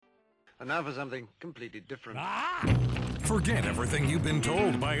And now for something completely different. Forget everything you've been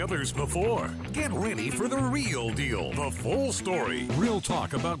told by others before. Get ready for the real deal, the full story. Real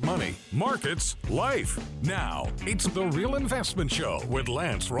talk about money, markets, life. Now, it's The Real Investment Show with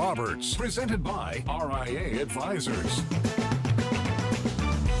Lance Roberts, presented by RIA Advisors.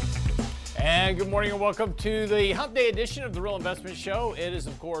 And good morning and welcome to the Hump Day edition of The Real Investment Show. It is,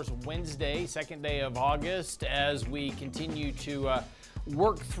 of course, Wednesday, second day of August, as we continue to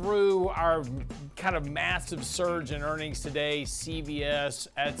work through our kind of massive surge in earnings today. CVS,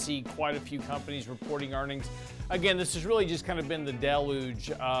 Etsy, quite a few companies reporting earnings. Again, this has really just kind of been the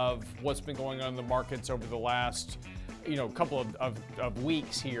deluge of what's been going on in the markets over the last couple of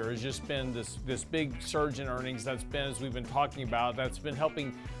weeks here. Has just been this big surge in earnings that's been, as we've been talking about, that's been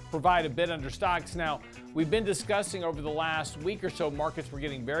helping provide a bid under stocks. Now, we've been discussing over the last week or so, markets were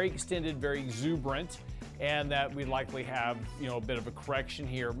getting very extended, very exuberant, and that we'd likely have, a bit of a correction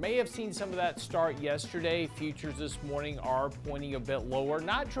here. May have seen some of that start yesterday. Futures this morning are pointing a bit lower,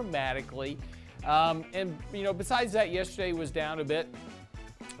 not dramatically. Besides that, yesterday was down a bit.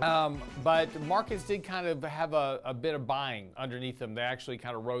 But markets did kind of have a bit of buying underneath them. They actually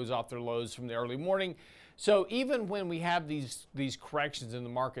kind of rose off their lows from the early morning. So even when we have these corrections in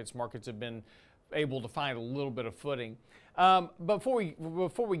the markets have been able to find a little bit of footing. Before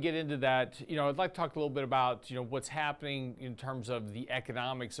we get into that, I'd like to talk a little bit about what's happening in terms of the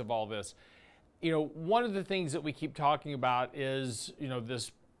economics of all this. One of the things that we keep talking about is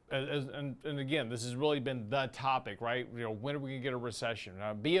this. And again, this has really been the topic, right? When are we going to get a recession?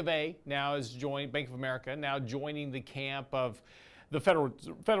 B of A now is joined, Bank of America now joining the camp of the Federal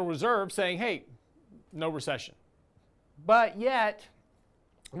Reserve, saying, hey, no recession. But yet,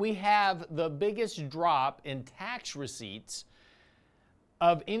 we have the biggest drop in tax receipts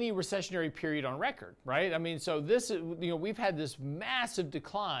of any recessionary period on record, right? I mean, so this is, we've had this massive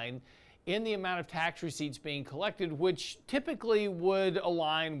decline in the amount of tax receipts being collected, which typically would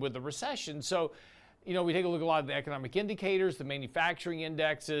align with the recession. So, we take a look at a lot of the economic indicators, the manufacturing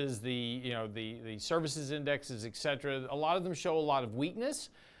indexes, the services indexes, et cetera. A lot of them show a lot of weakness.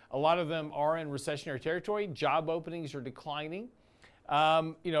 A lot of them are in recessionary territory. Job openings are declining.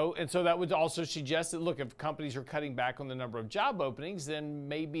 And so that would also suggest that, look, if companies are cutting back on the number of job openings, then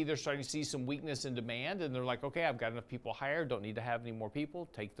maybe they're starting to see some weakness in demand, and they're like, okay, I've got enough people hired, don't need to have any more people,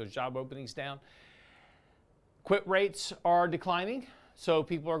 take those job openings down. Quit rates are declining, so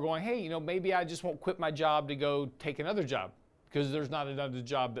people are going, hey, maybe I just won't quit my job to go take another job because there's not another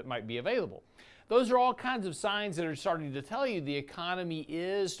job that might be available. Those are all kinds of signs that are starting to tell you the economy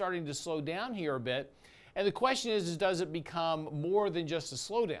is starting to slow down here a bit. And the question is does it become more than just a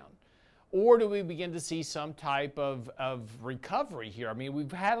slowdown? Or do we begin to see some type of recovery here? I mean,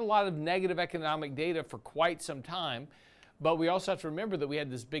 we've had a lot of negative economic data for quite some time, but we also have to remember that we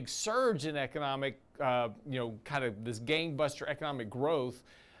had this big surge in economic, kind of this gangbuster economic growth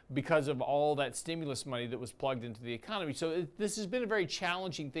because of all that stimulus money that was plugged into the economy. So this has been a very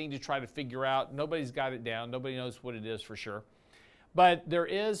challenging thing to try to figure out. Nobody's got it down. Nobody knows what it is for sure. But there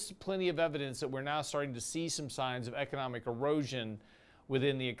is plenty of evidence that we're now starting to see some signs of economic erosion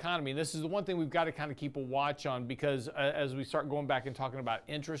within the economy. And this is the one thing we've got to kind of keep a watch on, because as we start going back and talking about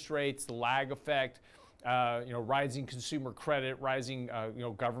interest rates, the lag effect, rising consumer credit, rising,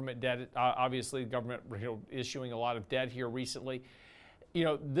 government debt, obviously government issuing a lot of debt here recently.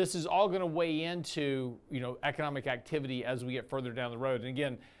 This is all going to weigh into, economic activity as we get further down the road. And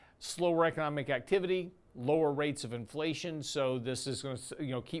again, slower economic activity, lower rates of inflation. So this is going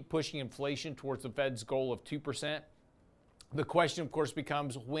to, keep pushing inflation towards the Fed's goal of 2%. The question, of course,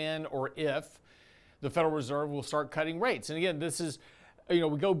 becomes when or if the Federal Reserve will start cutting rates. And again, this is, we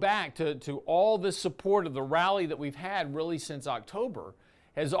go back to all this support of the rally that we've had really since October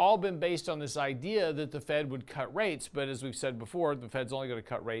has all been based on this idea that the Fed would cut rates. But as we've said before, the Fed's only going to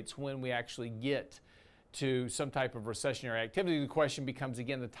cut rates when we actually get to some type of recessionary activity. The question becomes,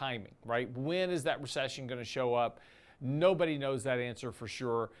 again, the timing, right? When is that recession going to show up? Nobody knows that answer for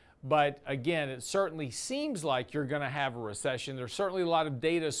sure. But again, it certainly seems like you're going to have a recession. There's certainly a lot of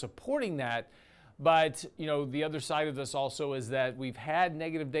data supporting that. But, the other side of this also is that we've had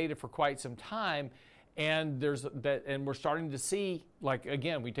negative data for quite some time. And we're starting to see, like,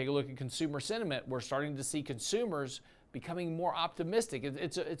 again, we take a look at consumer sentiment. We're starting to see consumers becoming more optimistic.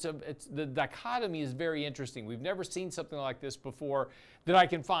 The dichotomy is very interesting. We've never seen something like this before that I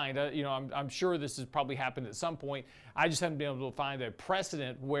can find. I'm sure this has probably happened at some point. I just haven't been able to find a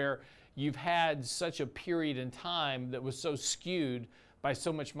precedent where you've had such a period in time that was so skewed by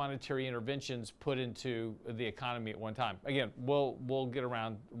so much monetary interventions put into the economy at one time. Again, we'll get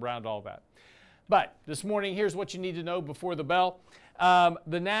around all that. But this morning, here's what you need to know before the bell. The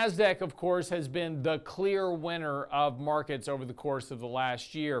NASDAQ, of course, has been the clear winner of markets over the course of the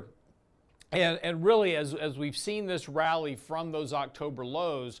last year. And really, as we've seen this rally from those October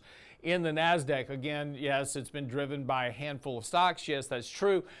lows in the NASDAQ, again, yes, it's been driven by a handful of stocks. Yes, that's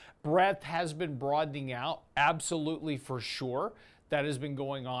true. Breadth has been broadening out, absolutely for sure. That has been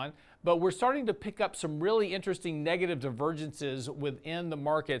going on. But we're starting to pick up some really interesting negative divergences within the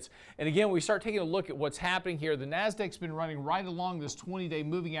markets. And again, we start taking a look at what's happening here. The NASDAQ's been running right along this 20-day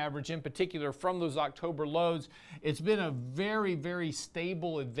moving average, in particular from those October lows. It's been a very, very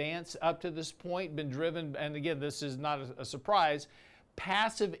stable advance up to this point, been driven, and again, this is not a surprise,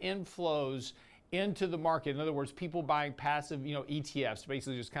 passive inflows into the market. In other words, people buying passive, ETFs,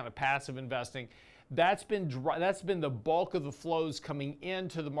 basically just kind of passive investing. That's been the bulk of the flows coming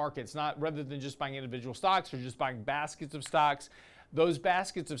into the markets, not rather than just buying individual stocks or just buying baskets of stocks. Those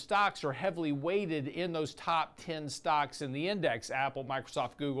baskets of stocks are heavily weighted in those top 10 stocks in the index, Apple,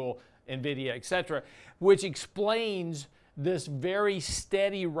 Microsoft, Google, Nvidia, etc., which explains this very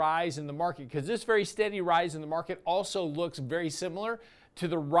steady rise in the market, because this very steady rise in the market also looks very similar to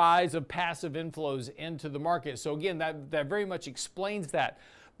the rise of passive inflows into the market. So again, that very much explains that.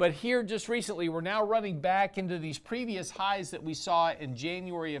 But here just recently, we're now running back into these previous highs that we saw in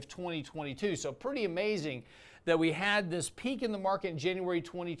January of 2022. So pretty amazing that we had this peak in the market in January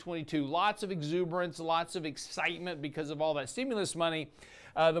 2022. Lots of exuberance, lots of excitement because of all that stimulus money.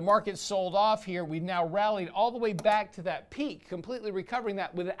 The market sold off here. We've now rallied all the way back to that peak, completely recovering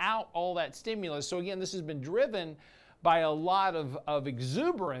that without all that stimulus. So again, this has been driven by a lot of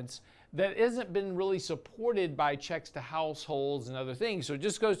exuberance that isn't been really supported by checks to households and other things. So it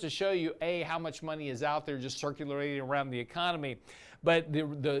just goes to show you, A, how much money is out there just circulating around the economy. But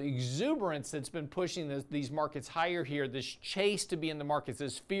the exuberance that's been pushing these markets higher here, this chase to be in the markets,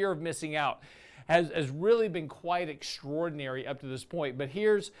 this fear of missing out, has really been quite extraordinary up to this point. But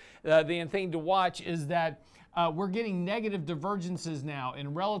here's the thing to watch is that we're getting negative divergences now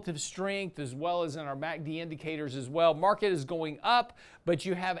in relative strength as well as in our MACD indicators as well. Market is going up, but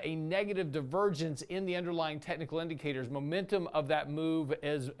you have a negative divergence in the underlying technical indicators. Momentum of that move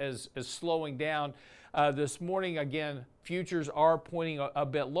is slowing down. This morning, again, futures are pointing a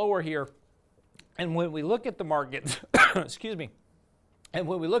bit lower here. And when we look at the markets, excuse me, and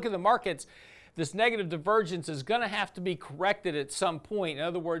when we look at the markets, this negative divergence is going to have to be corrected at some point. In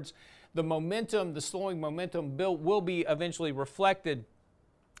other words, the momentum, the slowing momentum will be eventually reflected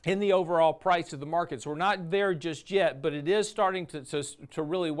in the overall price of the market. So we're not there just yet, but it is starting to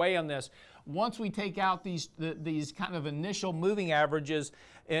really weigh on this. Once we take out these kind of initial moving averages,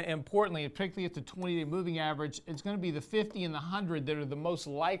 importantly, particularly at the 20-day moving average, it's going to be the 50 and the 100 that are the most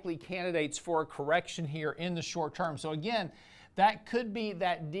likely candidates for a correction here in the short term. So again, that could be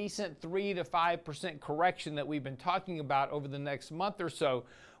that decent 3 to 5% correction that we've been talking about over the next month or so.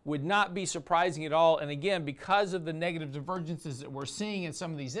 Would not be surprising at all. And again, because of the negative divergences that we're seeing in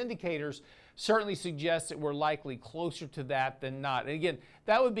some of these indicators, certainly suggests that we're likely closer to that than not. And again,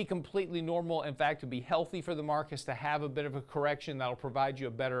 that would be completely normal. In fact, it would be healthy for the markets to have a bit of a correction. That'll provide you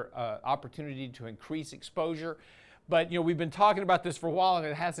a better opportunity to increase exposure. But we've been talking about this for a while, and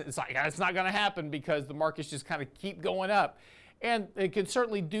it's not going to happen because the markets just kind of keep going up. And it could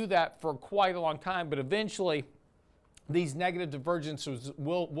certainly do that for quite a long time, but eventually these negative divergences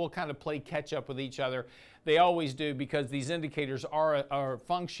will kind of play catch up with each other. They always do, because these indicators are a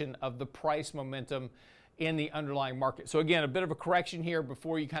function of the price momentum in the underlying market. So again, a bit of a correction here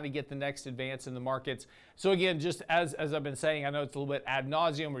before you kind of get the next advance in the markets. So again, just as I've been saying, I know it's a little bit ad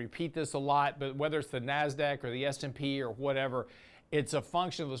nauseum, we repeat this a lot, but whether it's the NASDAQ or the S&P or whatever, it's a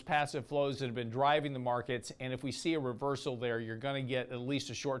function of those passive flows that have been driving the markets. And if we see a reversal there, you're going to get at least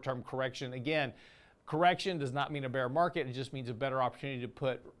a short-term correction. Again, correction does not mean a bear market. It just means a better opportunity to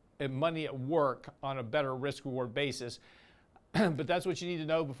put money at work on a better risk-reward basis. But that's what you need to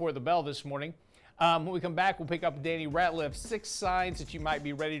know before the bell this morning. When we come back, we'll pick up Danny Ratliff, 6 signs that you might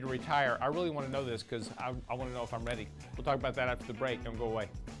be ready to retire. I really want to know this because I want to know if I'm ready. We'll talk about that after the break. Don't go away.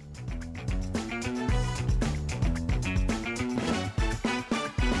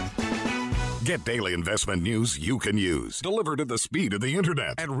 Get daily investment news you can use, delivered at the speed of the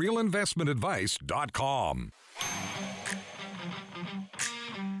internet at realinvestmentadvice.com.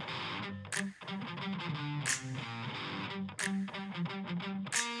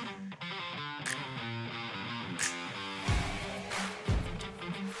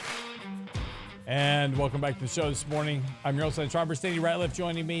 And welcome back to the show this morning. I'm your host, Robert Danny Ratliff,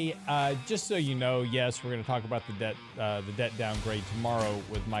 joining me. Just so you know, yes, we're going to talk about the debt downgrade tomorrow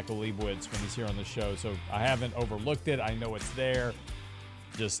with Michael Leibowitz when he's here on the show. So I haven't overlooked it. I know it's there.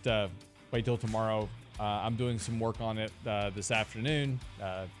 Just wait till tomorrow. I'm doing some work on it this afternoon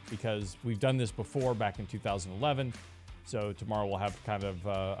because we've done this before back in 2011. So tomorrow we'll have kind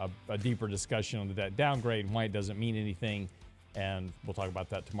of a deeper discussion on the debt downgrade and why it doesn't mean anything. And we'll talk about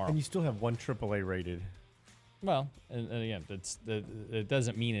that tomorrow. And you still have one AAA rated. Well, and again, it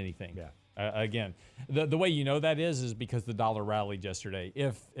doesn't mean anything. Yeah. Again, the way you know that is because the dollar rallied yesterday.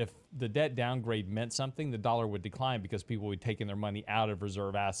 If the debt downgrade meant something, the dollar would decline because people would be taking their money out of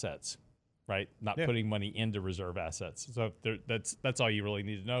reserve assets, right? Not putting money into reserve assets. So that's all you really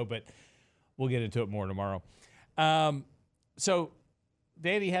need to know. But we'll get into it more tomorrow. So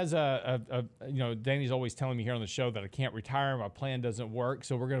Danny has Danny's always telling me here on the show that I can't retire. My plan doesn't work.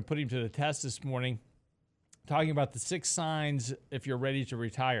 So we're going to put him to the test this morning, talking about the 6 signs if you're ready to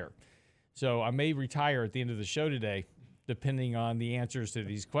retire. So I may retire at the end of the show today, depending on the answers to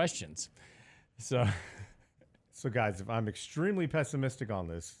these questions. So guys, if I'm extremely pessimistic on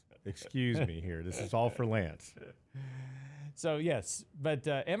this, excuse me here. This is all for Lance. So yes, but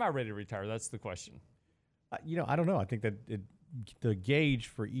am I ready to retire? That's the question. I don't know. I think that the gauge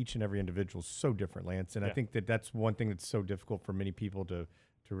for each and every individual is so different, Lance. And I think that's one thing that's so difficult for many people to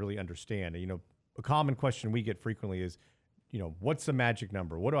really understand. A common question we get frequently is, what's the magic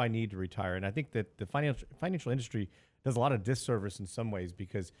number? What do I need to retire? And I think that the financial industry does a lot of disservice in some ways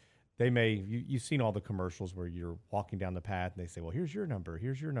because they you've seen all the commercials where you're walking down the path and they say, well, here's your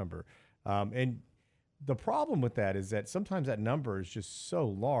number. And the problem with that is that sometimes that number is just so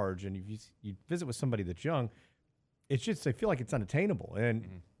large. And if you visit with somebody that's young, it's just, they feel like it's unattainable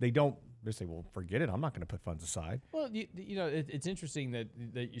and they say, well, forget it. I'm not going to put funds aside. Well, it's interesting that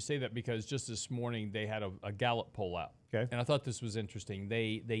you say that because just this morning they had a Gallup poll out. Okay. And I thought this was interesting.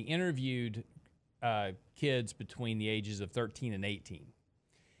 They interviewed kids between the ages of 13 and 18.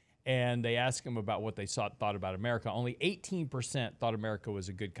 And they asked them about what they thought about America. Only 18% thought America was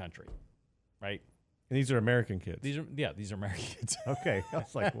a good country, right? And these are American kids. These are American kids. Okay. I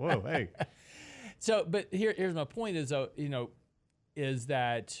was like, whoa, hey. So, but here's my point is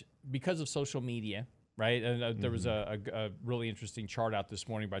that because of social media, right? And there was a really interesting chart out this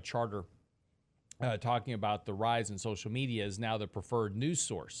morning by Charter talking about the rise in social media is now the preferred news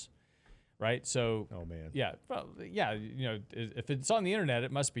source, right? So, oh man, if it's on the internet,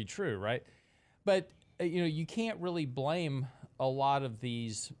 it must be true, right? But you can't really blame a lot of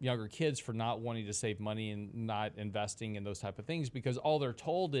these younger kids for not wanting to save money and not investing in those type of things because all they're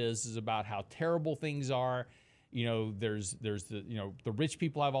told is about how terrible things are. There's the rich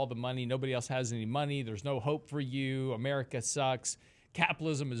people have all the money. Nobody else has any money. There's no hope for you. America sucks.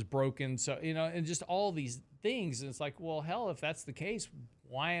 Capitalism is broken. So, and just all these things. And it's like, well, hell, if that's the case,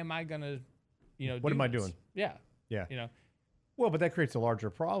 why am I going to, what am I doing? Yeah. Yeah. Well, but that creates a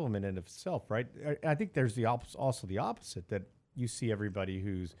larger problem in and of itself, right? I think there's also the opposite that you see everybody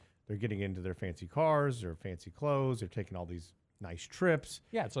they're getting into their fancy cars or fancy clothes. They're taking all these nice trips.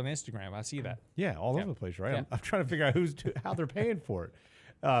 Yeah, it's on Instagram. I see that. Yeah, all over the place, right? Yeah. I'm trying to figure out how they're paying for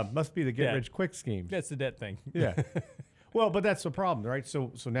it. Must be the get-rich-quick schemes. That's the debt thing. Yeah. Well, but that's the problem, right?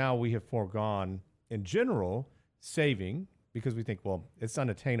 So now we have foregone, in general, saving because we think, well, it's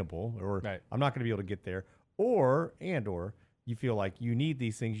unattainable or I'm not going to be able to get there. Or you feel like you need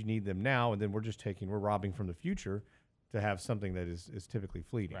these things, you need them now, and then we're robbing from the future to have something that is typically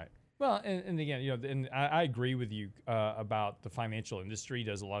fleeting. Right. Well, and again, and I agree with you about the financial industry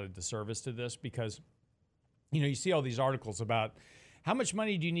does a lot of disservice to this because, you see all these articles about how much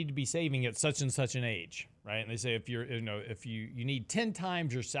money do you need to be saving at such and such an age, right? And they say if you need 10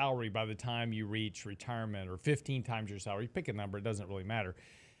 times your salary by the time you reach retirement or 15 times your salary, pick a number, it doesn't really matter.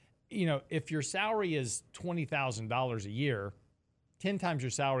 If your salary is $20,000 a year, 10 times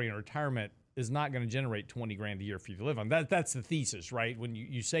your salary in retirement is not going to generate $20,000 a year for you to live on. That's the thesis, right? When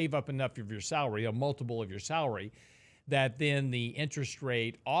you save up enough of your salary, a multiple of your salary, that then the interest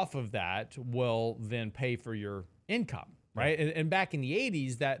rate off of that will then pay for your income, right? And back in the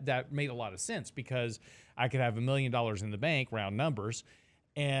 80s, that made a lot of sense because I could have $1 million in the bank, round numbers,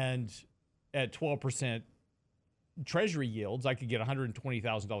 and at 12% treasury yields, I could get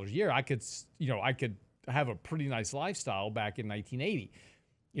 $120,000 a year. I could have a pretty nice lifestyle back in 1980.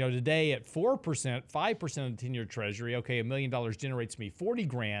 Today at 4%, 5% of the 10-year treasury, okay, $1 million generates me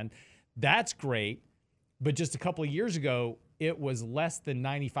 $40,000. That's great. But just a couple of years ago, it was less than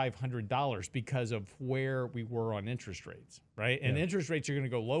 $9,500 because of where we were on interest rates, right? And interest rates are going to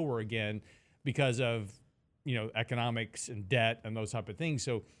go lower again because of, economics and debt and those type of things.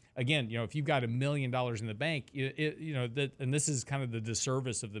 So again, if you've got $1 million in the bank, and this is kind of the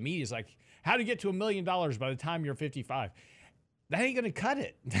disservice of the media, is like, how to get to $1 million by the time you're 55. That ain't going to cut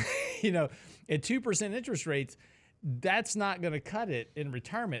it. At 2% interest rates, that's not going to cut it in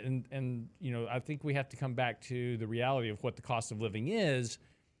retirement. And I think we have to come back to the reality of what the cost of living is.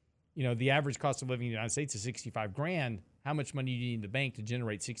 The average cost of living in the United States is 65 grand. How much money do you need in the bank to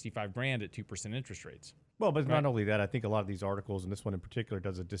generate 65 grand at 2% interest rates? Well, but not only that, I think a lot of these articles, and this one in particular,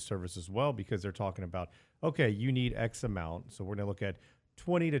 does a disservice as well, because they're talking about, okay, you need X amount. So we're going to look at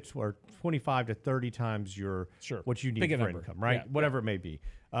 25 to 30 times what you need for income, right? Yeah, whatever it may be.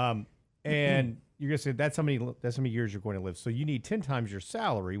 And you're going to say that's how many years you're going to live. So you need 10 times your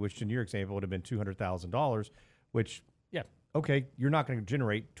salary, which in your example would have been $200,000, which, okay, you're not going to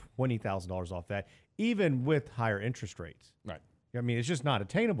generate $20,000 off that, even with higher interest rates. Right. I mean, it's just not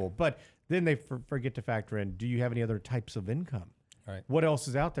attainable. But then they forget to factor in, do you have any other types of income? Right. What else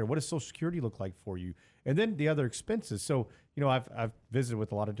is out there? What does Social Security look like for you? And then the other expenses. So, I've visited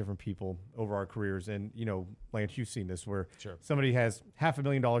with a lot of different people over our careers. And, Lance, you've seen this where somebody has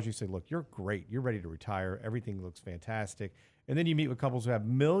 $500,000. You say, look, you're great. You're ready to retire. Everything looks fantastic. And then you meet with couples who have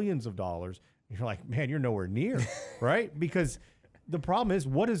millions of dollars. And you're like, man, you're nowhere near, right? Because the problem is,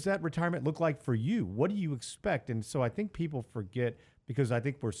 what does that retirement look like for you? What do you expect? And so I think people forget, because I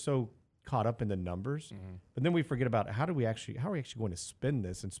think we're so caught up in the numbers, but then we forget about how are we actually going to spend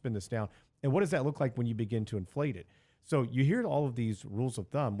this down? And what does that look like when you begin to inflate it? So you hear all of these rules of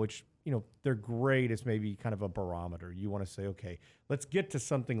thumb, which, they're great as maybe kind of a barometer. You want to say, okay, let's get to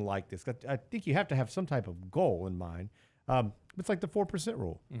something like this. I think you have to have some type of goal in mind. It's like the 4%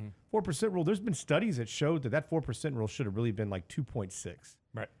 rule. 4% rule, there's been studies that showed that 4% rule should have really been like 2.6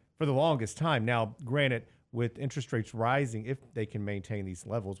 for the longest time. Now, granted, with interest rates rising, if they can maintain these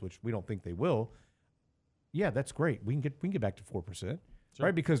levels, which we don't think they will, that's great. We can get back to 4%,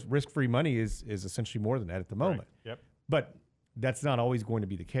 right? Because risk-free money is essentially more than that at the moment. Right. Yep. But that's not always going to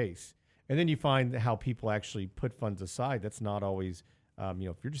be the case. And then you find how people actually put funds aside. That's not always,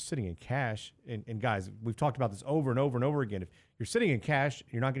 if you're just sitting in cash, and guys, we've talked about this over and over and over again. If you're sitting in cash,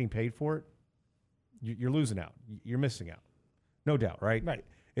 you're not getting paid for it, you're losing out. You're missing out. No doubt, right? Right.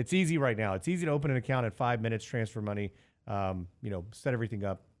 It's easy right now. It's easy to open an account in 5 minutes, transfer money, set everything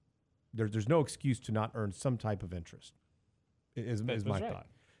up. There's no excuse to not earn some type of interest, is my thought.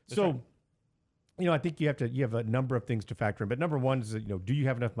 So, I think you have a number of things to factor in. But number one is, do you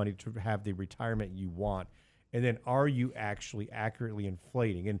have enough money to have the retirement you want? And then are you actually accurately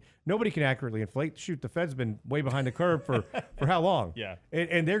inflating? And nobody can accurately inflate. Shoot, the Fed's been way behind the curve for how long? Yeah.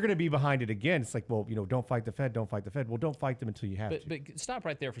 And they're going to be behind it again. It's like, well, don't fight the Fed, don't fight the Fed. Well, don't fight them until you have to. But stop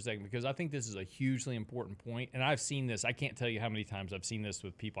right there for a second, because I think this is a hugely important point. And I've seen this. I can't tell you how many times I've seen this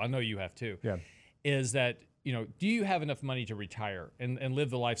with people. I know you have too. Yeah. Is that, do you have enough money to retire and live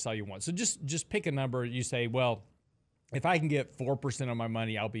the lifestyle you want? So just pick a number. You say, well, if I can get 4% of my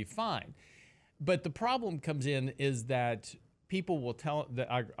money, I'll be fine. But the problem comes in is that people will tell that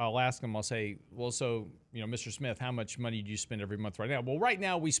I'll ask them, I'll say, well, so, Mr. Smith, how much money do you spend every month right now? Well, right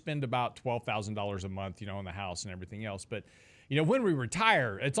now we spend about $12,000 a month, on the house and everything else. But, when we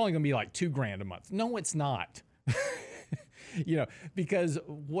retire, it's only going to be like $2,000 a month. No, it's not. Because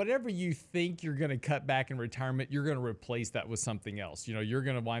whatever you think you're going to cut back in retirement, you're going to replace that with something else. You're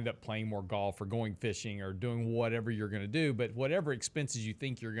going to wind up playing more golf or going fishing or doing whatever you're going to do. But whatever expenses you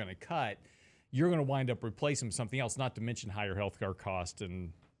think you're going to cut, you're going to wind up replacing with something else, not to mention higher healthcare costs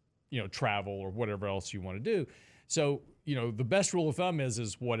and, travel or whatever else you want to do. So, the best rule of thumb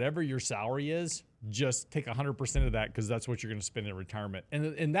is whatever your salary is, just take 100% of that, because that's what you're going to spend in retirement.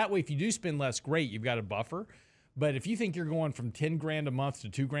 And that way, if you do spend less, great, you've got a buffer. But if you think you're going from $10,000 a month to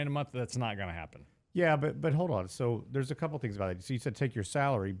 $2,000 a month, that's not going to happen. Yeah, but hold on. So there's a couple things about it. So you said take your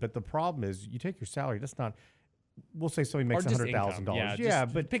salary, but the problem is you take your salary. That's not. We'll say somebody makes $100,000. Yeah,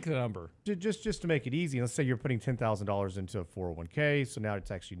 but pick the number. Just to make it easy, let's say you're putting $10,000 into a 401k. So now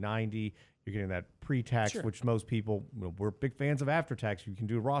it's actually $90,000. You're getting that pre-tax, which most people, we're big fans of after-tax. You can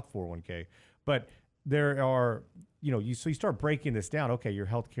do a Roth 401k, but there are, you start breaking this down. Okay, your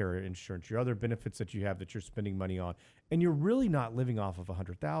healthcare insurance, your other benefits that you have that you're spending money on, and you're really not living off of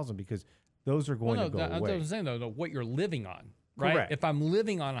 $100,000, because those are going to go away. I'm saying though, what you're living on. Right. Correct. If I'm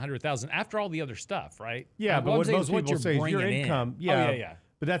living on $100,000 after all the other stuff, right? Yeah, but what most people say is your in. income. Yeah.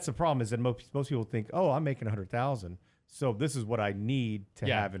 But that's the problem, is that most people think, oh, I'm making $100,000, so this is what I need to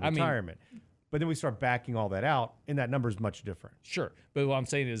have in retirement. But then we start backing all that out, and that number is much different. Sure, but what I'm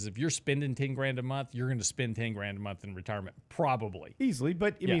saying is, if you're spending $10,000 a month, you're going to spend $10,000 a month in retirement, probably easily.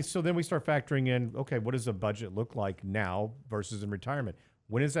 But I mean, so then we start factoring in, okay, what does a budget look like now versus in retirement?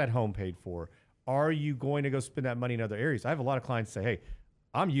 When is that home paid for? Are you going to go spend that money in other areas? I have a lot of clients say, hey,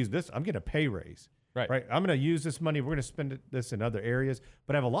 I'm getting a pay raise. Right. I'm going to use this money. We're going to spend this in other areas.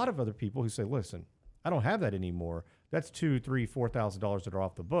 But I have a lot of other people who say, listen, I don't have that anymore. That's $2,000, $3,000, $4,000 that are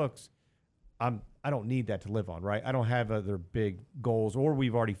off the books. I'm I don't need that to live on, right? I don't have other big goals, or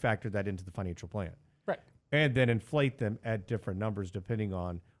we've already factored that into the financial plan. Right. And then inflate them at different numbers depending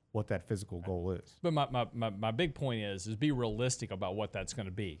on what that physical goal is. But my big point is be realistic about what that's going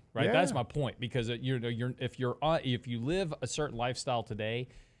to be, right? Yeah. That's my point, because if you live a certain lifestyle today,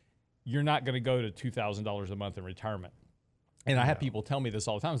 you're not going to go to $2,000 a month in retirement. And I have people tell me this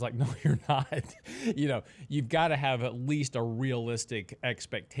all the time. It's like, no, you're not. You've got to have at least a realistic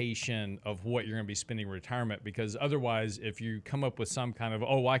expectation of what you're going to be spending in retirement, because otherwise, if you come up with some kind of,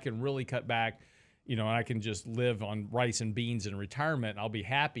 I can really cut back, and I can just live on rice and beans in retirement, I'll be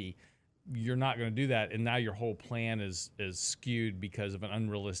happy. You're not going to do that. And now your whole plan is skewed because of an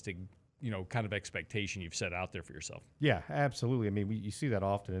unrealistic, kind of expectation you've set out there for yourself. Yeah, absolutely. I mean, you see that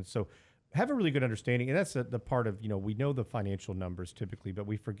often. And so have a really good understanding. And that's the part of, we know the financial numbers typically, but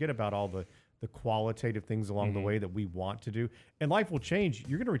we forget about all the qualitative things along the way that we want to do. And life will change.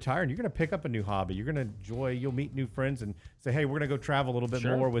 You're going to retire and you're going to pick up a new hobby. You're going to enjoy, you'll meet new friends and say, hey, we're going to go travel a little bit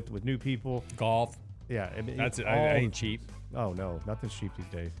more with new people. Golf. Yeah. I mean, That's it. I ain't cheap. Oh, no. Nothing's cheap these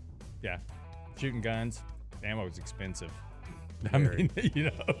days. Yeah. Shooting guns. Ammo is expensive. I mean,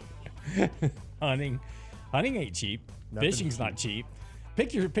 hunting ain't cheap. Nothing's Fishing's not cheap.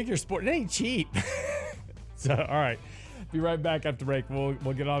 Pick your sport. It ain't cheap. So, all right. Be right back after break. We'll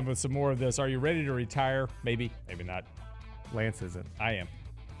get on with some more of this. Are you ready to retire? Maybe, maybe not. Lance isn't. I am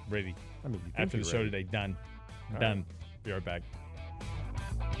ready. I mean, you think After the you're show ready. today, done. All Done. right. Be right back.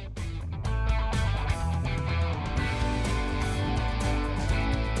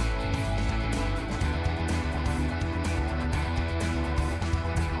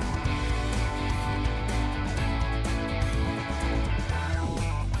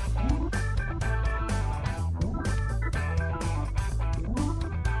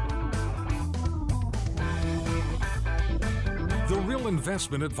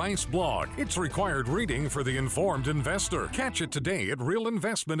 Investment Advice blog. It's required reading for the informed investor. Catch it today at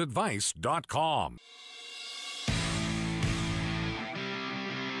realinvestmentadvice.com.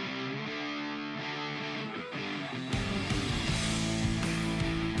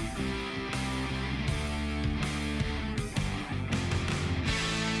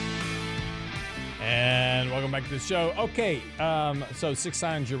 And welcome back to the show. Okay, so 6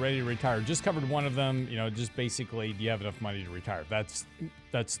 signs you're ready to retire. Just covered one of them. Just basically, do you have enough money to retire? That's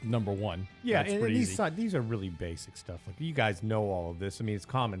number one. Yeah, that's and pretty easy. these are really basic stuff. Like, you guys know all of this. I mean, it's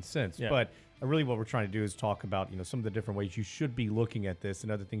common sense. Yeah. But really what we're trying to do is talk about, some of the different ways you should be looking at this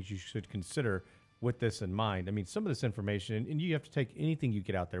and other things you should consider with this in mind. I mean, some of this information, and you have to take anything you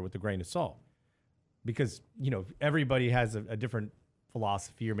get out there with a grain of salt. Because, everybody has a different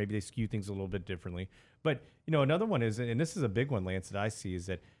philosophy, or maybe they skew things a little bit differently. But, another one is, and this is a big one, Lance, that I see, is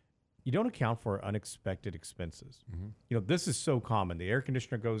that you don't account for unexpected expenses. This is so common. The air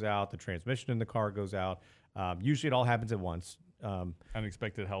conditioner goes out, the transmission in the car goes out. Usually it all happens at once.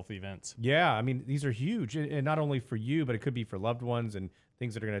 Unexpected health events. Yeah, I mean, these are huge, and not only for you, but it could be for loved ones and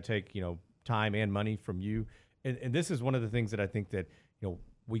things that are going to take, time and money from you. And this is one of the things that I think that,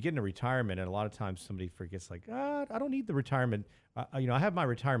 we get into retirement, and a lot of times somebody forgets, like, I don't need the retirement. I have my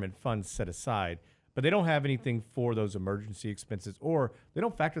retirement funds set aside, but they don't have anything for those emergency expenses, or they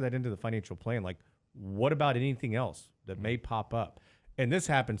don't factor that into the financial plan. Like, what about anything else that may pop up? And this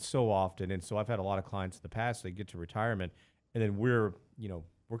happens so often. And so I've had a lot of clients in the past, they get to retirement, and then we're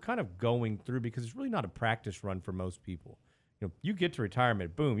kind of going through, because it's really not a practice run for most people. You get to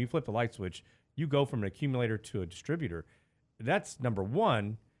retirement, boom, you flip the light switch, you go from an accumulator to a distributor. That's number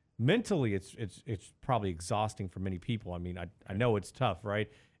one. Mentally, it's probably exhausting for many people. I mean, I know it's tough, right?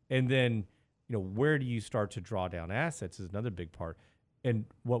 And then, where do you start to draw down assets is another big part. And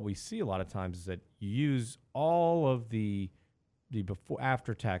what we see a lot of times is that you use all of the before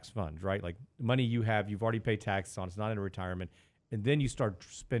after tax funds, right? Like, money you have, you've already paid taxes on, it's not in a retirement, and then you start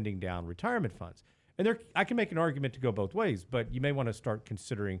spending down retirement funds. And I can make an argument to go both ways, but you may want to start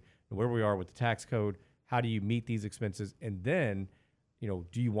considering where we are with the tax code. How do you meet these expenses? And then,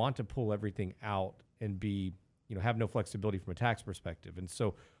 do you want to pull everything out and be, have no flexibility from a tax perspective? And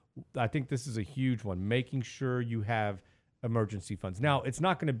so I think this is a huge one, making sure you have emergency funds. Now, it's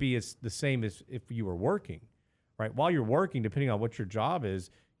not going to be the same as if you were working, right? While you're working, depending on what your job is,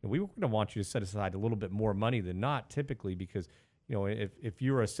 we were going to want you to set aside a little bit more money than not, typically, because, if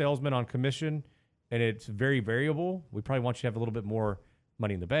you're a salesman on commission and it's very variable, we probably want you to have a little bit more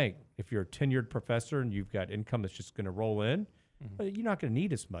money in the bank. If you're a tenured professor and you've got income that's just going to roll in, you're not going to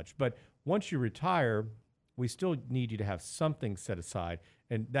need as much. But once you retire, we still need you to have something set aside.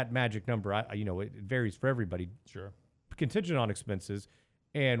 And that magic number, it varies for everybody. Sure. Contingent on expenses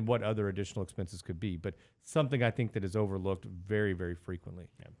and what other additional expenses could be. But something I think that is overlooked very, very frequently.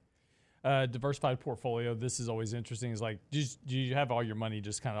 Yeah. Diversified portfolio. This is always interesting. Is like, do you have all your money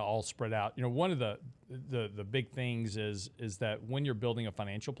just kind of all spread out? One of the big things is that when you're building a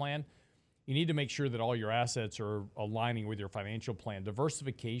financial plan, you need to make sure that all your assets are aligning with your financial plan.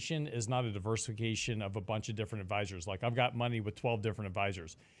 Diversification is not a diversification of a bunch of different advisors. Like, I've got money with 12 different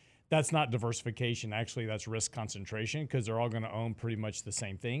advisors. That's not diversification. Actually, that's risk concentration, because they're all going to own pretty much the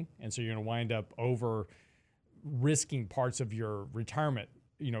same thing. And so you're going to wind up over risking parts of your retirement.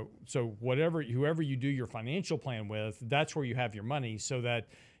 So whoever you do your financial plan with, that's where you have your money, so that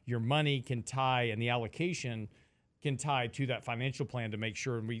your money can tie, and the allocation can tie to that financial plan to make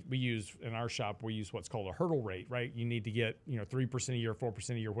sure. And we use, in our shop, we use what's called a hurdle rate, right? You need to get 3% a year, 4%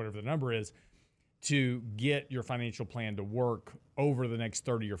 a year, whatever the number is, to get your financial plan to work over the next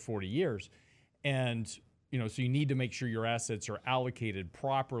 30 or 40 years. And so you need to make sure your assets are allocated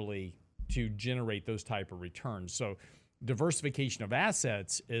properly to generate those type of returns. So diversification of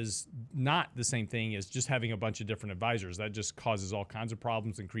assets is not the same thing as just having a bunch of different advisors. That just causes all kinds of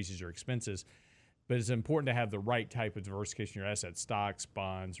problems, increases your expenses. But it's important to have the right type of diversification of your assets: stocks,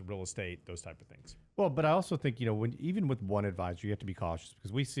 bonds, real estate, those type of things. Well, but I also think, even with one advisor, you have to be cautious,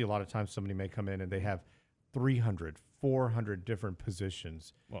 because we see a lot of times somebody may come in and they have 300, 400 different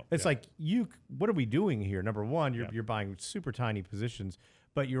positions. Well, it's like, what are we doing here? Number one, you're buying super tiny positions,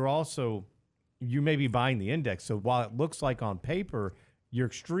 but you may be buying the index. So while it looks like on paper you're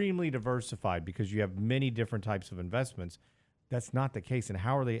extremely diversified because you have many different types of investments, that's not the case. And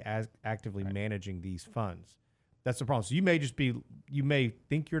how are they actively managing these funds? That's the problem. So you may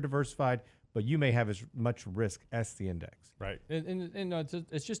think you're diversified, but you may have as much risk as the index. Right. And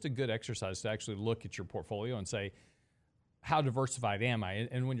it's just a good exercise to actually look at your portfolio and say, how diversified am I?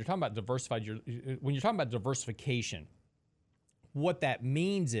 And when you're talking about diversification, what that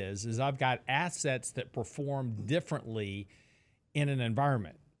means is I've got assets that perform differently in an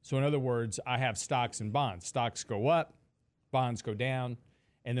environment. So in other words, I have stocks and bonds. Stocks go up, bonds go down,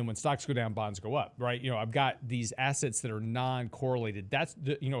 and then when stocks go down, bonds go up, right? I've got these assets that are non-correlated. That's,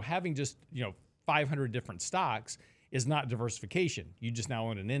 having just, 500 different stocks is not diversification. You just now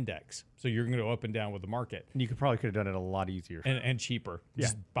own an index. So you're going to go up and down with the market. And you could have done it a lot easier. And cheaper.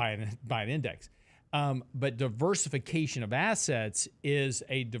 Just buy an index. But diversification of assets is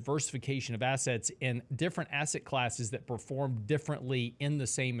a diversification of assets in different asset classes that perform differently in the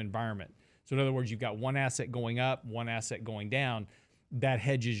same environment. So in other words, you've got one asset going up, one asset going down. That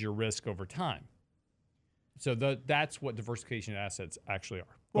hedges your risk over time. So that's what diversification of assets actually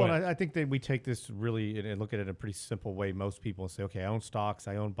are. Well, I think that we take this really and look at it in a pretty simple way. Most people say, okay, I own stocks,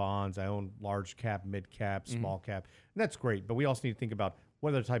 I own bonds, I own large cap, mid cap, small cap. And that's great. But we also need to think about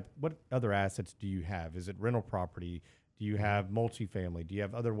what other assets do you have? Is it rental property? Do you have multifamily? Do you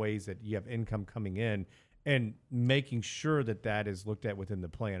have other ways that you have income coming in? And making sure that is looked at within the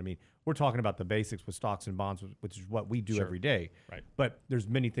plan. I mean, we're talking about the basics with stocks and bonds, which is what we do every day. Right. But there's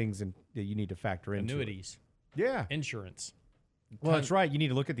many things that you need to factor into. Annuities. Yeah. Insurance. Well, that's right. You need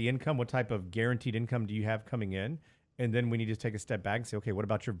to look at the income. What type of guaranteed income do you have coming in? And then we need to take a step back and say, okay, what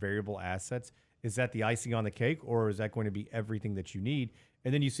about your variable assets? Is that the icing on the cake, or is that going to be everything that you need?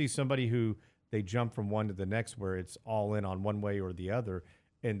 And then you see somebody who they jump from one to the next where it's all in on one way or the other,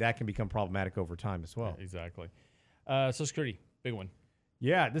 and that can become problematic over time as well. Yeah, exactly. Social Security, big one.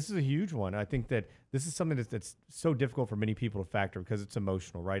 Yeah, this is a huge one. I think that this is something that's so difficult for many people to factor because it's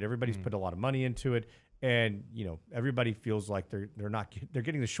emotional, right? Everybody's put a lot of money into it, and everybody feels like they're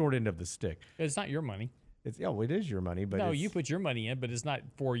getting the short end of the stick. It's not your money. It is your money, but no, you put your money in, but it's not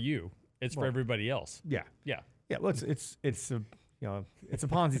for you. It's for everybody else. Yeah. Well, it's a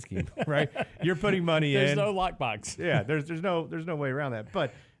Ponzi scheme, right? You're putting money There's in. no lockbox. Yeah, there's no way around that.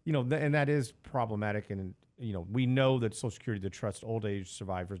 But and that is problematic. And we know that Social Security, the trust, old age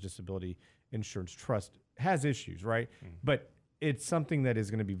survivors disability insurance trust, has issues, right? But it's something that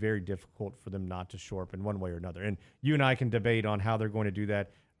is going to be very difficult for them not to shore up in one way or another. And you and I can debate on how they're going to do that.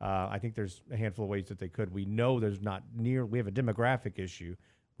 I think there's a handful of ways that they could. We know we have a demographic issue,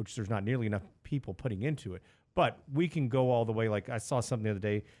 which there's not nearly enough people putting into it. But we can go all the way. Like I saw something the other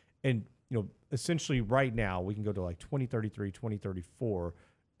day, and essentially right now we can go to like 2033, 2034,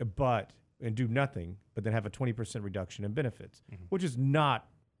 and do nothing, but then have a 20% reduction in benefits, which is not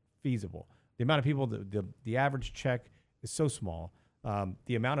feasible. The amount of people, the average check is so small.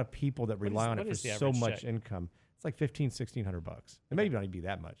 The amount of people that rely on it for so much income, it's like $1,500-$1,600. It may not even be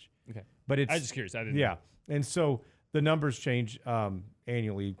that much. Okay, but I was just curious. I didn't. Yeah, and so the numbers change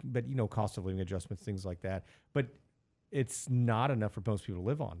annually, but cost of living adjustments, things like that. But it's not enough for most people to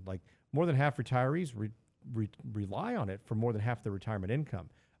live on. Like more than half retirees rely on it for more than half their retirement income.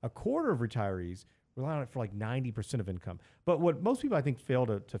 A quarter of retirees rely on it for like 90% of income. But what most people I think fail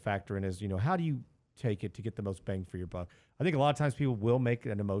to factor in is, how do you take it to get the most bang for your buck? I think a lot of times people will make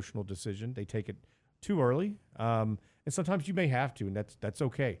an emotional decision. They take it too early. And sometimes you may have to, and that's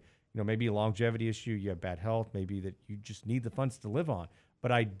okay. Maybe a longevity issue, you have bad health, maybe that you just need the funds to live on.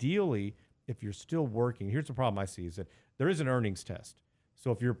 But ideally, if you're still working, here's the problem I see is that there is an earnings test.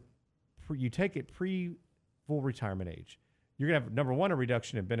 So if you take it pre-full retirement age, you're going to have, number one, a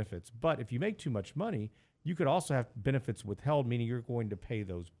reduction in benefits. But if you make too much money, you could also have benefits withheld, meaning you're going to pay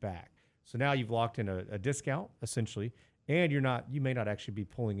those back. So now you've locked in a discount, essentially, and you may not actually be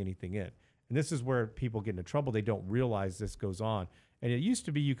pulling anything in. And this is where people get into trouble. They don't realize this goes on. And it used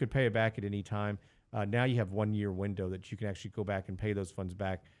to be you could pay it back at any time. Now you have 1 year window that you can actually go back and pay those funds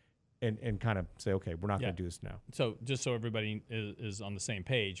back and kind of say, okay, we're not going to do this now. So just so everybody is on the same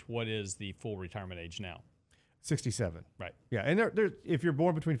page, what is the full retirement age now? 67. Right. Yeah. And if you're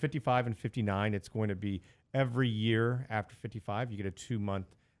born between 55 and 59, it's going to be every year after 55, you get a 2-month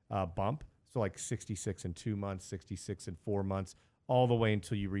bump. So like 66 in 2 months, 66 in 4 months, all the way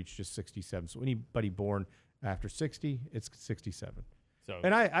until you reach just 67. So anybody born after 60, it's 67.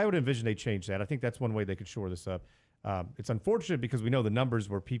 And I would envision they change that. I think that's one way they could shore this up. It's unfortunate because we know the numbers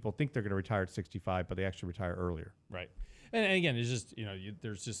where people think they're going to retire at 65, but they actually retire earlier. Right. And again, it's just,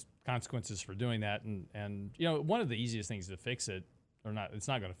 there's just consequences for doing that. And one of the easiest things to fix it, or not, it's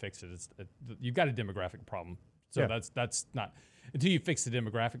not going to fix it. You've got a demographic problem. So that's not, until you fix the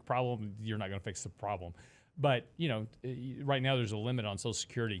demographic problem, you're not going to fix the problem. But, right now there's a limit on Social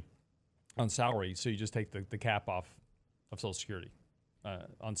Security on salary. So you just take the cap off of Social Security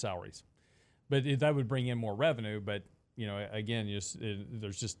on salaries. But that would bring in more revenue. But, again,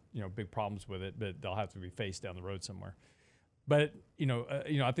 there's just, big problems with it, but they'll have to be faced down the road somewhere. But,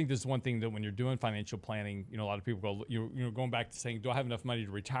 I think this is one thing that when you're doing financial planning, a lot of people go, going back to saying, do I have enough money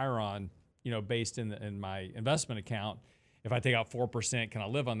to retire on, based in my investment account? If I take out 4%, can I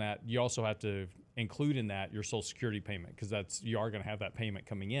live on that? You also have to include in that your Social Security payment, because you are going to have that payment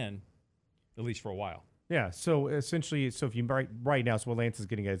coming in, at least for a while. Yeah. So essentially, if you right now, so what Lance is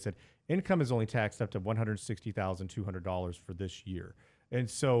getting at is that income is only taxed up to $160,200 for this year, and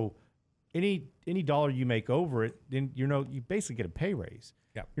so any dollar you make over it, then you basically get a pay raise.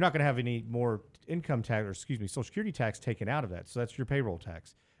 Yeah. You're not going to have any more income tax, or Social Security tax taken out of that. So that's your payroll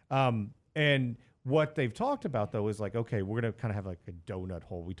tax. And what they've talked about though is like, okay, we're going to kind of have like a donut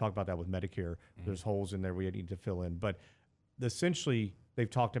hole. We talked about that with Medicare. Mm-hmm. There's holes in there we need to fill in, but essentially they've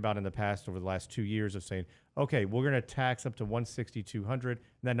talked about in the past over the last 2 years of saying, okay, we're going to tax up to $160,200, and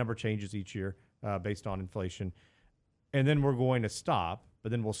that number changes each year based on inflation, and then we're going to stop,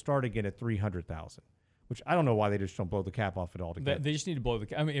 but then we'll start again at $300,000, which I don't know why they just don't blow the cap off it altogether. They just need to blow the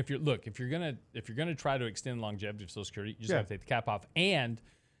cap. I mean, if you're gonna try to extend longevity of Social Security, you just have to take the cap off, and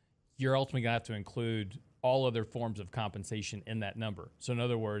you're ultimately gonna have to include all other forms of compensation in that number. So in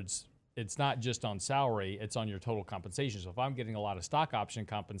other words, it's not just on salary, it's on your total compensation. So if I'm getting a lot of stock option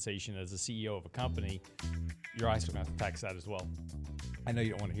compensation as a CEO of a company, you're also going to have to tax that as well. I know you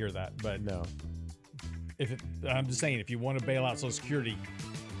don't want to hear that, but no. I'm just saying, if you want to bail out Social Security,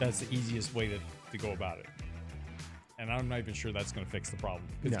 that's the easiest way to go about it. And I'm not even sure that's going to fix the problem,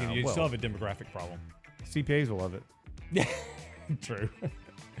 because you still have a demographic problem. CPAs will love it. Yeah, true.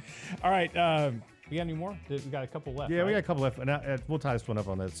 All right. We got any more? We got a couple left. Yeah, right? We got a couple left. And we'll tie this one up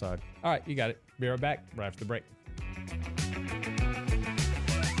on that side. All right, you got it. Be right back right after the break.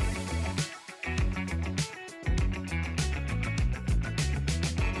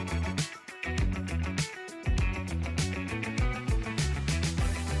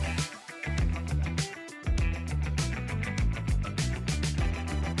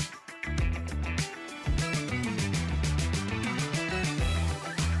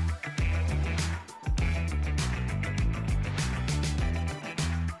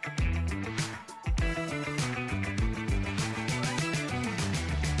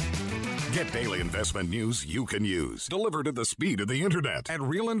 Get daily investment news you can use, delivered at the speed of the internet at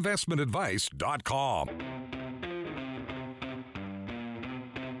realinvestmentadvice.com.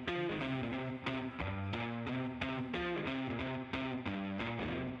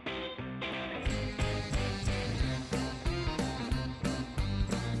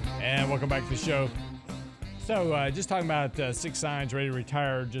 And welcome back to the show. So just talking about 6 signs ready to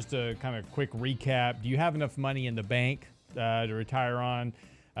retire, just a kind of quick recap. Do you have enough money in the bank to retire on?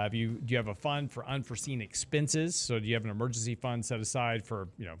 Do you have a fund for unforeseen expenses? So do you have an emergency fund set aside for,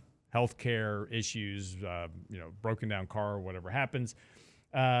 healthcare issues, broken down car, whatever happens?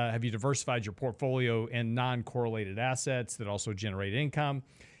 Have you diversified your portfolio in non-correlated assets that also generate income?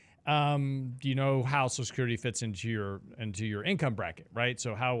 Do you know how Social Security fits into your income bracket, right?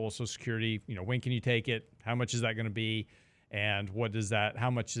 So how will Social Security, when can you take it? How much is that going to be? And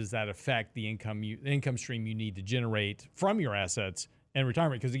how much does that affect the income stream you need to generate from your assets in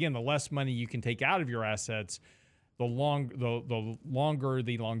retirement? Because again, the less money you can take out of your assets, the longer the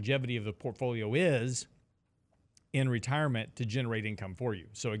longevity of the portfolio is in retirement to generate income for you.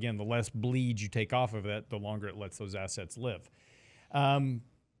 So again, the less bleed you take off of it, the longer it lets those assets live.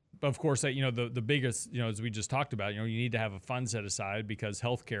 Of course, the biggest, as we just talked about, you need to have a fund set aside because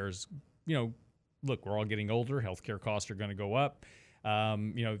healthcare is, look, we're all getting older. Healthcare costs are going to go up.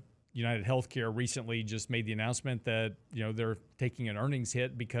 United Healthcare recently just made the announcement that, they're taking an earnings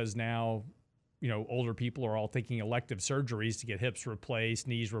hit because now, older people are all taking elective surgeries to get hips replaced,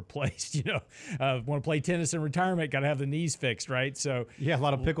 knees replaced, want to play tennis in retirement, got to have the knees fixed, right? So yeah, a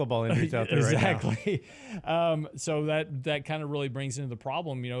lot of pickleball injuries out there exactly. right now. So that kind of really brings into the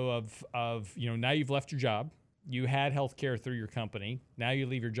problem, of now you've left your job. You had health care through your company. Now you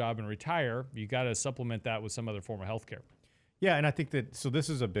leave your job and retire. You got to supplement that with some other form of health care. Yeah, and I think so this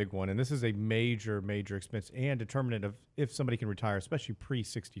is a big one, and this is a major, major expense and determinant of if somebody can retire, especially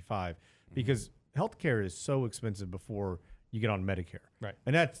pre-65, because healthcare is so expensive before you get on Medicare. Right.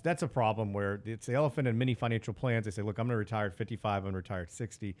 And that's a problem where it's the elephant in many financial plans. They say, look, I'm going to retire at 55, I'm going to retire at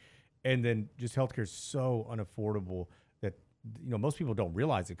 60, and then just healthcare is so unaffordable that most people don't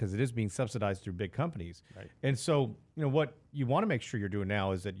realize it because it is being subsidized through big companies. Right. And so, what you want to make sure you're doing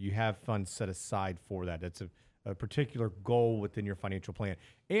now is that you have funds set aside for that. That's a particular goal within your financial plan,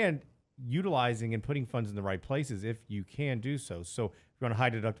 and utilizing and putting funds in the right places if you can do so. So if you're on a high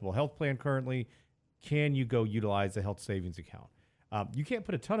deductible health plan currently, can you go utilize a health savings account? You can't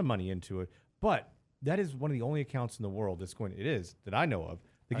put a ton of money into it, but that is one of the only accounts in the world that I know of,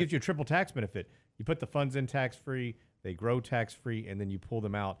 that gives you a triple tax benefit. You put the funds in tax-free, they grow tax-free, and then you pull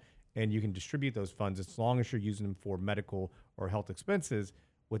them out, and you can distribute those funds as long as you're using them for medical or health expenses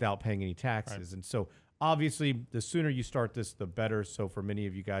without paying any taxes. Right. And so obviously, the sooner you start this, the better. So for many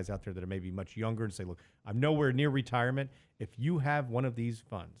of you guys out there that are maybe much younger and say, look, I'm nowhere near retirement, if you have one of these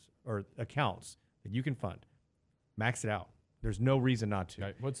funds or accounts that you can fund, max it out. There's no reason not to.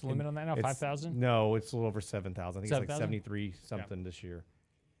 Right. What's the limit on that now? 5,000? No, it's a little over 7,000. I think 7, it's like 73 something this year.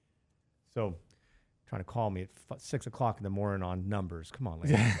 So trying to call me at 6 o'clock in the morning on numbers. Come on,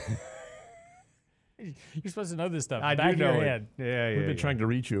 lady. You're supposed to know this stuff. I Back do know of your it. head. Yeah, We've been trying to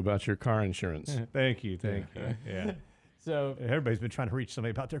reach you about your car insurance. Thank you. Yeah. So everybody's been trying to reach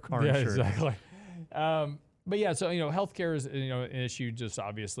somebody about their car yeah, insurance. Exactly. But yeah, so healthcare is an issue. Just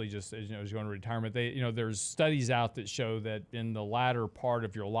obviously, as you go into retirement, there's studies out that show that in the latter part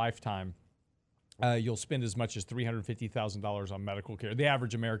of your lifetime, you'll spend as much as $350,000 on medical care. The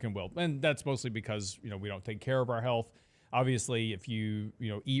average American will, and that's mostly because we don't take care of our health. Obviously, if you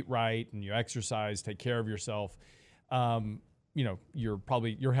eat right and you exercise, take care of yourself, your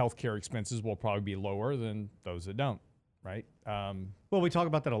healthcare expenses will probably be lower than those that don't, right? Well, we talk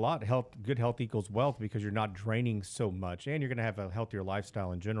about that a lot. Good health equals wealth because you're not draining so much, and you're going to have a healthier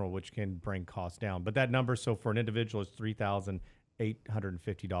lifestyle in general, which can bring costs down. But that number, so for an individual, is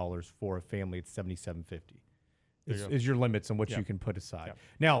 $3,850. For a family, it's $7,750. Is your limits on what you can put aside. Yeah.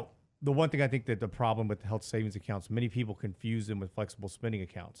 Now, the one thing I think that the problem with health savings accounts, many people confuse them with flexible spending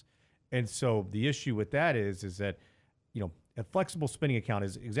accounts. And so the issue with that is that, a flexible spending account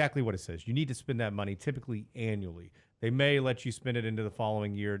is exactly what it says. You need to spend that money typically annually. They may let you spend it into the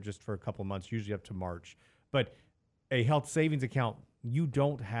following year just for a couple of months, usually up to March. But a health savings account, you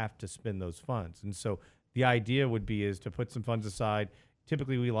don't have to spend those funds. And so the idea would be is to put some funds aside.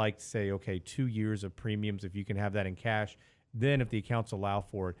 Typically we like to say, okay, 2 years of premiums, if you can have that in cash. Then if the accounts allow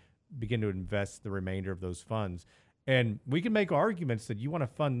for it, begin to invest the remainder of those funds. And we can make arguments that you want to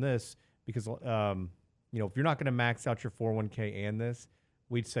fund this because, if you're not going to max out your 401k and this,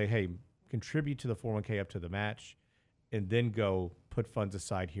 we'd say, hey, contribute to the 401k up to the match and then go put funds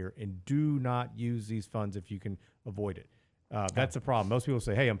aside here and do not use these funds if you can avoid it. That's a problem. Most people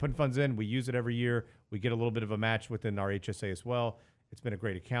say, hey, I'm putting funds in. We use it every year. We get a little bit of a match within our HSA as well. It's been a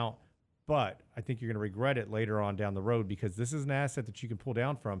great account. But I think you're going to regret it later on down the road because this is an asset that you can pull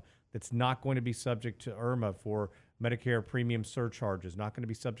down from that's not going to be subject to IRMA for Medicare premium surcharges, not going to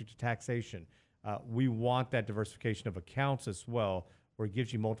be subject to taxation. We want that diversification of accounts as well, where it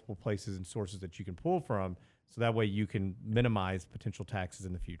gives you multiple places and sources that you can pull from, so that way you can minimize potential taxes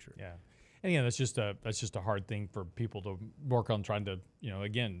in the future. Yeah. And again, that's just a hard thing for people to work on, trying to,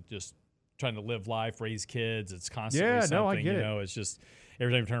 again, just trying to live life, raise kids. It's constantly something, I get it. It's just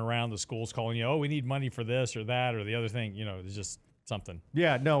every time you turn around, the school's calling you, oh, we need money for this or that or the other thing. It's something.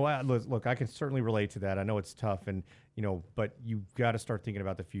 Yeah, no, look, I can certainly relate to that. I know it's tough, and but you've got to start thinking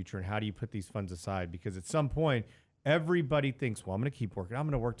about the future and how do you put these funds aside? Because at some point, everybody thinks, well, I'm going to keep working. I'm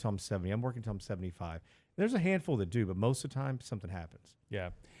going to work till I'm 70. I'm working till I'm 75. There's a handful that do, but most of the time, something happens. Yeah.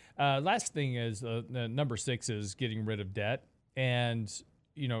 Last thing is number 6 is getting rid of debt, and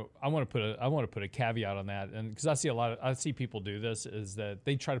I want to put a caveat on that, and because I see people do this, is that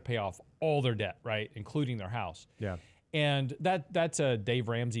they try to pay off all their debt, right, including their house. Yeah. And that's a Dave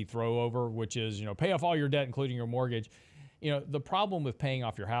Ramsey throwover, which is, pay off all your debt, including your mortgage. The problem with paying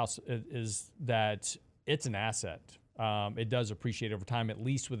off your house is that it's an asset. It does appreciate over time, at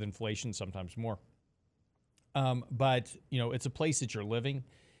least with inflation, sometimes more. But it's a place that you're living.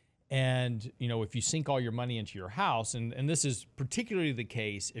 And, if you sink all your money into your house, and this is particularly the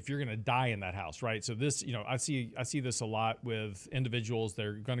case if you're going to die in that house, right? So this, I see this a lot with individuals.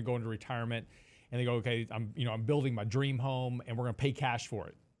 They're going to go into retirement and they go, okay, I'm building my dream home and we're going to pay cash for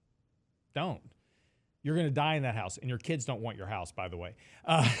it. Don't. You're going to die in that house, and your kids don't want your house, by the way.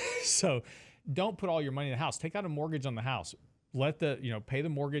 So don't put all your money in the house. Take out a mortgage on the house. Let pay the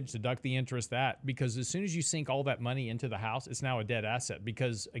mortgage, deduct the interest, because as soon as you sink all that money into the house, it's now a dead asset,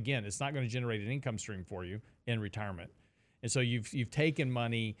 because again, it's not going to generate an income stream for you in retirement. And so you've taken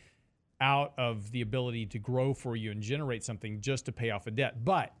money out of the ability to grow for you and generate something just to pay off a debt.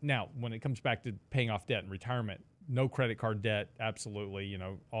 But now when it comes back to paying off debt in retirement, no credit card debt, absolutely,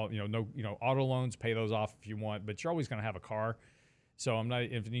 no auto loans, pay those off if you want, but you're always going to have a car. So I'm not,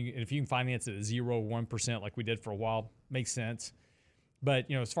 if you can finance it at 0-1% like we did for a while, makes sense.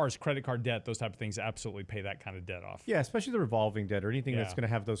 But as far as credit card debt, those type of things, absolutely pay that kind of debt off. Yeah, especially the revolving debt or anything that's going to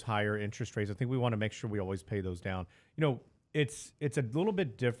have those higher interest rates. I think we want to make sure we always pay those down. It's a little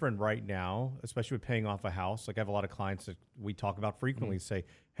bit different right now, especially with paying off a house. Like I have a lot of clients that we talk about frequently say,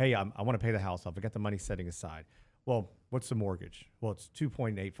 hey, I want to pay the house off. I got the money setting aside. Well, what's the mortgage? Well, it's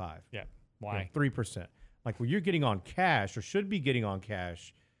 2.85. Yeah. Why? 3%. Like you're getting on cash or should be getting on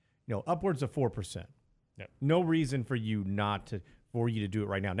cash, upwards of 4%. Yep. No reason for you for you to do it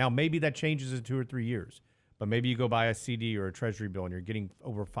right now. Now, maybe that changes in 2 or 3 years, but maybe you go buy a CD or a treasury bill and you're getting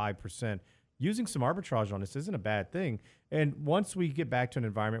over 5%. Using some arbitrage on this isn't a bad thing. And once we get back to an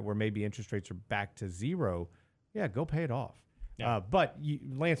environment where maybe interest rates are back to 0, go pay it off. Yeah. But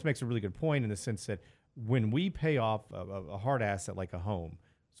Lance makes a really good point in the sense that when we pay off a hard asset like a home,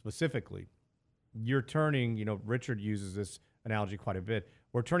 specifically, you're turning, Richard uses this analogy quite a bit.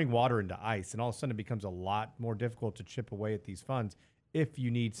 We're turning water into ice, and all of a sudden it becomes a lot more difficult to chip away at these funds if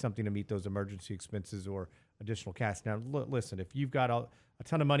you need something to meet those emergency expenses or additional cash. Now, listen, if you've got a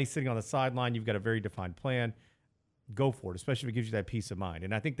ton of money sitting on the sideline, you've got a very defined plan, go for it, especially if it gives you that peace of mind.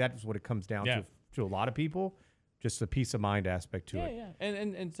 And I think that's what it comes down to a lot of people, just the peace of mind aspect to it. Yeah,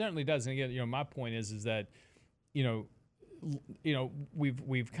 and certainly does. And again, my point is that,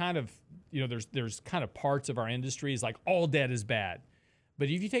 we've kind of, there's kind of parts of our industry is like all debt is bad. But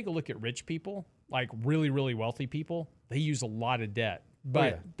if you take a look at rich people, like really, really wealthy people, they use a lot of debt.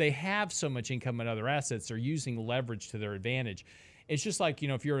 But they have so much income and other assets, they're using leverage to their advantage. It's just like,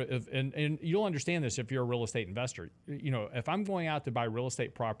 and you'll understand this if you're a real estate investor. If I'm going out to buy real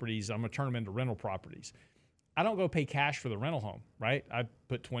estate properties, I'm going to turn them into rental properties. I don't go pay cash for the rental home, right? I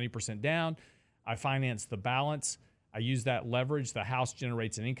put 20% down. I finance the balance. I use that leverage. The house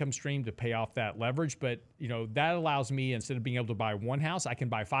generates an income stream to pay off that leverage. But, that allows me, instead of being able to buy one house, I can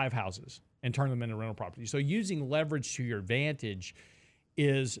buy 5 houses and turn them into rental properties. So using leverage to your advantage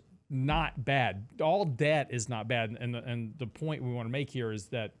is not bad. All debt is not bad. And the point we want to make here is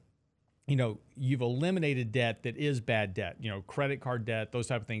that, you've eliminated debt that is bad debt, credit card debt, those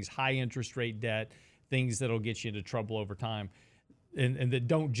type of things, high interest rate debt, things that'll get you into trouble over time. And that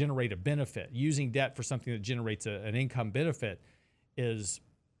don't generate a benefit. Using debt for something that generates an income benefit is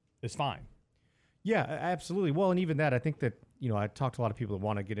fine. Yeah, absolutely. Well, and even that, I think that, I talked to a lot of people that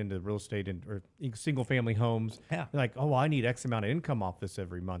want to get into real estate or single family homes. Yeah. They're like, oh, I need X amount of income off this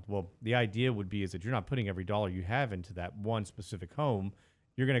every month. Well, the idea would be is that you're not putting every dollar you have into that one specific home.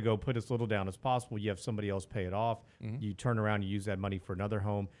 You're going to go put as little down as possible. You have somebody else pay it off. Mm-hmm. You turn around, you use that money for another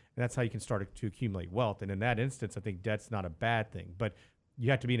home. And that's how you can start to accumulate wealth. And in that instance, I think debt's not a bad thing. But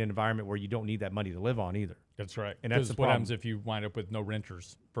you have to be in an environment where you don't need that money to live on either. That's right. And that's what happens if you wind up with no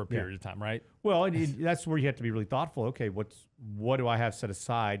renters for a period of time, right? Well, that's where you have to be really thoughtful. Okay, what do I have set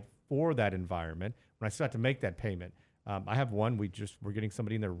aside for that environment when I start to make that payment? I have one. We're getting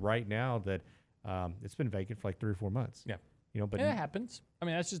somebody in there right now that it's been vacant for like 3 or 4 months. Yeah. But it happens. I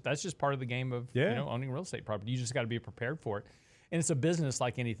mean, that's just part of the game of owning real estate property. You just got to be prepared for it, and it's a business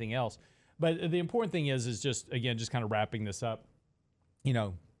like anything else. But the important thing is just kind of wrapping this up.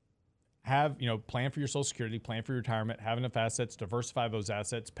 plan for your Social Security, plan for your retirement, have enough assets, diversify those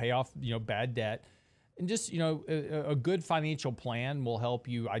assets, pay off, bad debt. And just, a good financial plan will help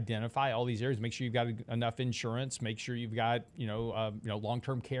you identify all these areas. Make sure you've got enough insurance. Make sure you've got,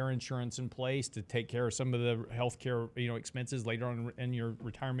 long-term care insurance in place to take care of some of the healthcare, expenses later on in your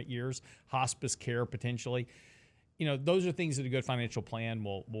retirement years, hospice care potentially. Those are things that a good financial plan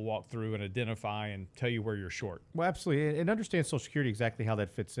will walk through and identify and tell you where you're short. Well, absolutely. And understand Social Security, exactly how that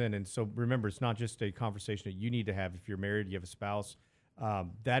fits in. And so remember, it's not just a conversation that you need to have if you're married, you have a spouse.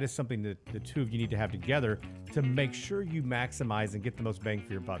 That is something that the two of you need to have together to make sure you maximize and get the most bang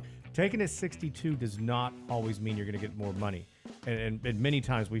for your buck. Taking it 62 does not always mean you're going to get more money. And many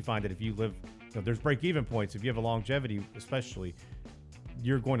times we find that if you live, there's break-even points. If you have a longevity, especially,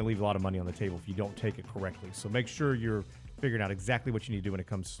 you're going to leave a lot of money on the table if you don't take it correctly. So make sure you're figuring out exactly what you need to do when it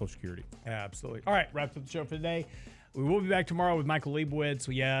comes to Social Security. Absolutely. All right, wraps up the show for today. We will be back tomorrow with Michael Liebowitz.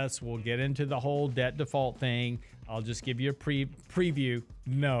 Yes, we'll get into the whole debt default thing. I'll just give you a preview.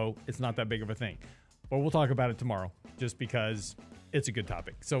 No, it's not that big of a thing. But we'll talk about it tomorrow just because it's a good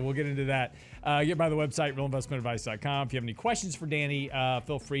topic. So we'll get into that. Get by the website, realinvestmentadvice.com. If you have any questions for Danny,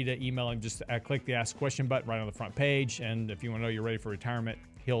 feel free to email him. Just click the Ask Question button right on the front page. And if you want to know you're ready for retirement,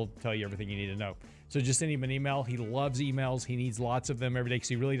 he'll tell you everything you need to know. So just send him an email. He loves emails. He needs lots of them every day because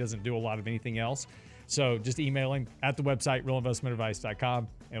he really doesn't do a lot of anything else. So just email him at the website, realinvestmentadvice.com,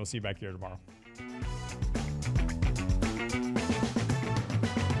 and we'll see you back here tomorrow.